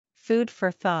Food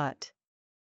for thought.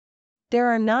 There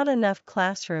are not enough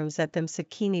classrooms at the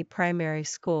Msikini Primary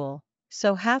School,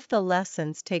 so half the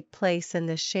lessons take place in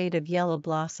the shade of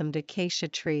yellow-blossomed acacia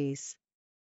trees.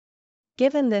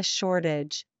 Given this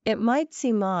shortage, it might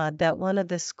seem odd that one of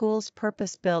the school's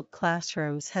purpose-built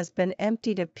classrooms has been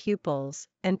emptied of pupils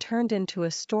and turned into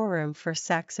a storeroom for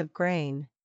sacks of grain.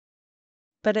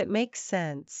 But it makes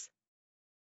sense.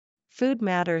 Food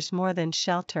matters more than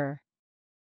shelter.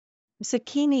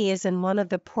 Msikini is in one of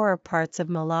the poorer parts of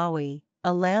Malawi,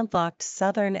 a landlocked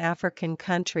southern African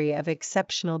country of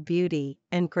exceptional beauty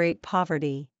and great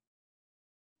poverty.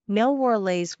 No war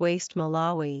lays waste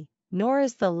Malawi, nor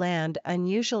is the land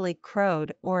unusually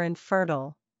crowed or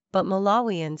infertile, but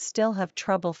Malawians still have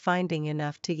trouble finding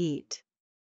enough to eat.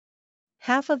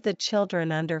 Half of the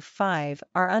children under 5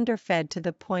 are underfed to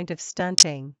the point of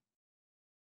stunting.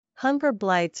 Hunger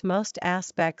blights most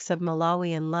aspects of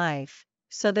Malawian life,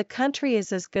 so the country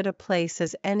is as good a place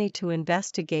as any to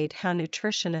investigate how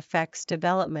nutrition affects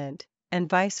development, and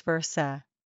vice versa.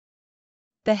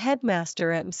 The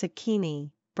headmaster at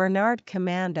Msikini, Bernard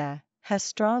Kamanda, has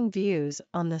strong views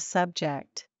on the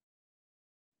subject.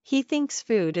 He thinks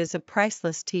food is a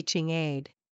priceless teaching aid.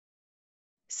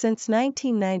 Since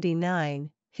 1999,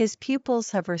 his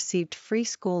pupils have received free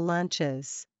school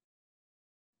lunches.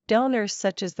 Donors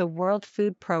such as the World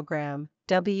Food Programme,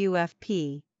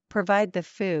 WFP, provide the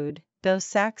food, those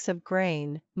sacks of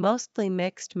grain, mostly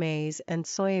mixed maize and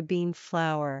soybean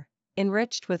flour,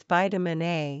 enriched with vitamin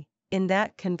A, in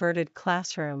that converted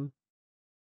classroom.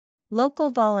 Local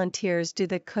volunteers do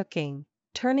the cooking,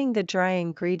 turning the dry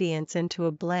ingredients into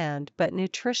a bland but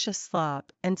nutritious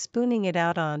slop and spooning it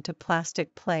out onto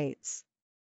plastic plates.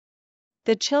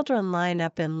 The children line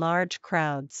up in large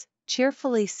crowds,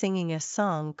 cheerfully singing a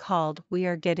song called "We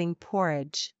Are Getting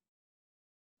Porridge."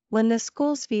 When the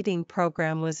school's feeding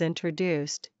program was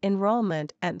introduced,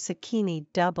 enrollment at Msikini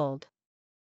doubled.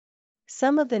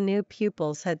 Some of the new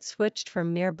pupils had switched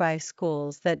from nearby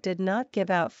schools that did not give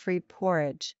out free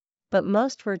porridge, but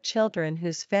most were children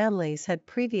whose families had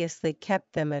previously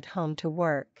kept them at home to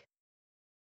work.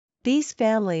 These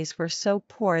families were so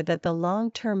poor that the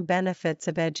long-term benefits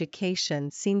of education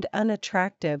seemed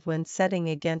unattractive when setting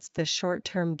against the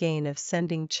short-term gain of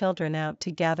sending children out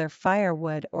to gather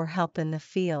firewood or help in the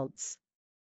fields.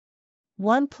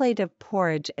 One plate of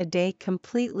porridge a day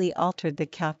completely altered the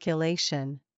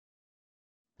calculation.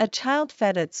 A child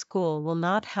fed at school will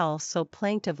not howl so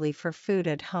plaintively for food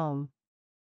at home.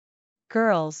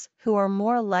 Girls, who are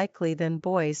more likely than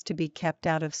boys to be kept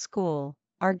out of school,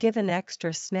 are given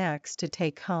extra snacks to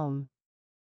take home.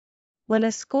 When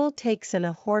a school takes in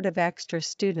a horde of extra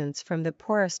students from the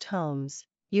poorest homes,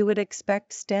 you would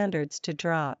expect standards to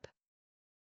drop.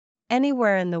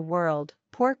 Anywhere in the world,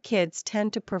 poor kids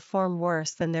tend to perform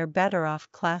worse than their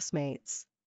better-off classmates.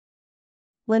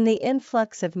 When the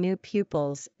influx of new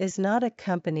pupils is not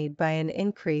accompanied by an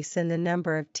increase in the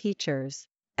number of teachers,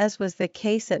 as was the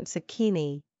case at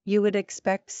Msikini, you would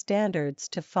expect standards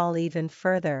to fall even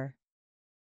further.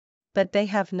 But they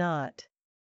have not.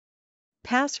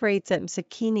 Pass rates at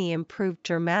Msikini improved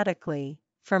dramatically,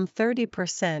 from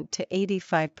 30% to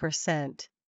 85%.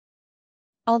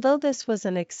 Although this was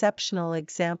an exceptional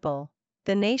example,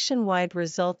 the nationwide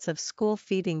results of school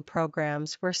feeding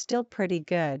programs were still pretty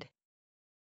good.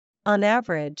 On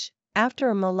average, after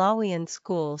a Malawian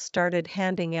school started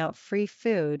handing out free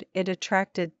food, it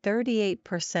attracted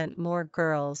 38% more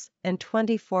girls and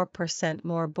 24%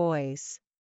 more boys.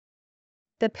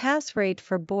 The pass rate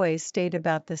for boys stayed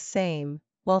about the same,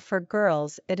 while for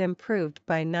girls it improved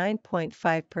by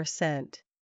 9.5%.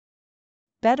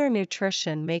 Better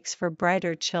nutrition makes for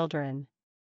brighter children.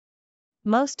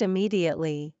 Most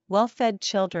immediately, well-fed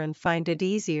children find it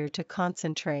easier to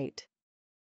concentrate.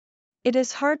 It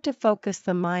is hard to focus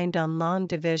the mind on long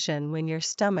division when your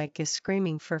stomach is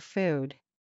screaming for food.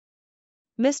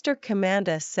 Mr.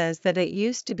 Kamanda says that it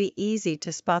used to be easy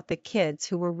to spot the kids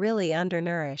who were really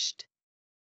undernourished.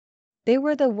 They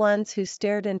were the ones who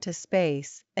stared into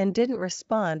space and didn't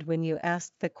respond when you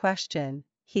asked the question,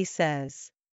 he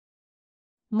says.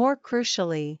 More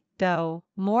crucially, though,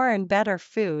 more and better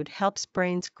food helps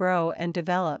brains grow and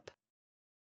develop.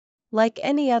 Like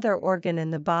any other organ in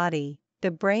the body,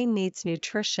 the brain needs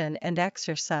nutrition and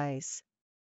exercise.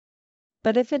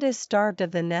 But if it is starved of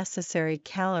the necessary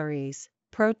calories,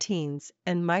 proteins,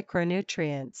 and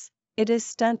micronutrients, it is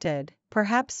stunted,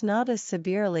 perhaps not as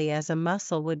severely as a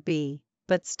muscle would be,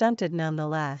 but stunted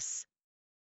nonetheless.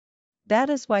 That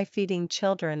is why feeding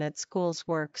children at schools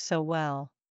works so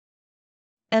well.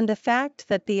 And the fact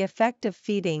that the effect of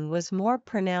feeding was more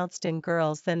pronounced in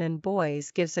girls than in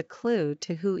boys gives a clue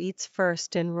to who eats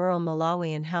first in rural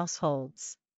Malawian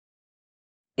households.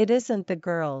 It isn't the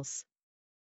girls.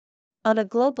 On a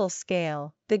global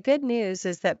scale, the good news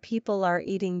is that people are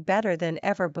eating better than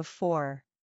ever before.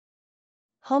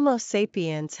 Homo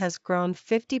sapiens has grown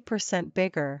 50%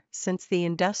 bigger since the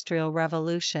Industrial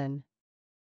Revolution.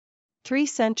 3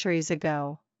 centuries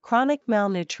ago, chronic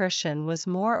malnutrition was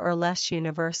more or less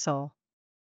universal.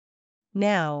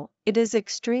 Now, it is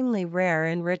extremely rare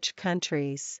in rich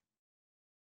countries.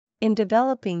 In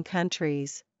developing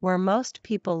countries, where most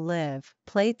people live,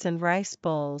 plates and rice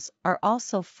bowls are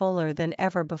also fuller than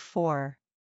ever before.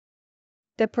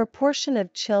 The proportion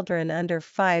of children under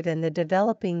 5 in the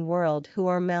developing world who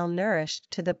are malnourished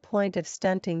to the point of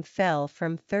stunting fell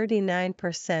from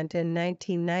 39% in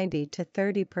 1990 to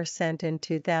 30% in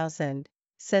 2000,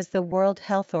 says the World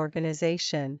Health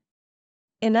Organization.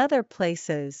 In other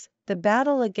places, the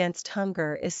battle against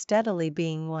hunger is steadily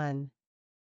being won.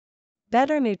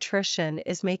 Better nutrition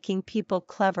is making people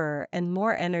cleverer and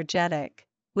more energetic,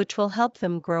 which will help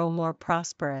them grow more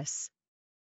prosperous.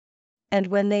 And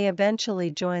when they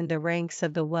eventually join the ranks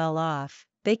of the well-off,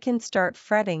 they can start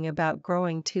fretting about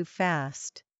growing too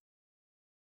fast.